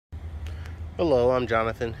Hello, I'm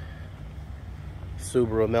Jonathan,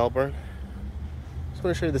 Subaru of Melbourne. Just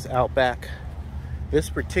want to show you this Outback.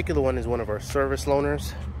 This particular one is one of our service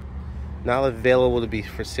loaners. Not available to be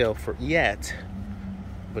for sale yet,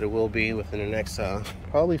 but it will be within the next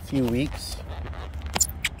probably few weeks.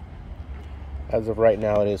 As of right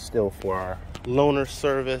now, it is still for our loaner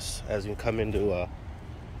service as we come into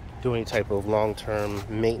do any type of long-term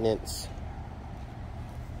maintenance.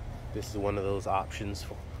 This is one of those options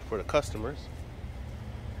for the customers.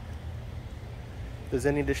 If there's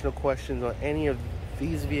any additional questions on any of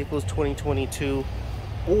these vehicles, 2022,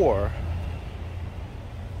 or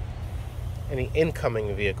any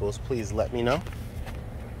incoming vehicles, please let me know.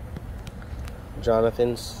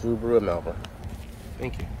 Jonathan, Subaru of Melbourne.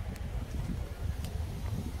 Thank you.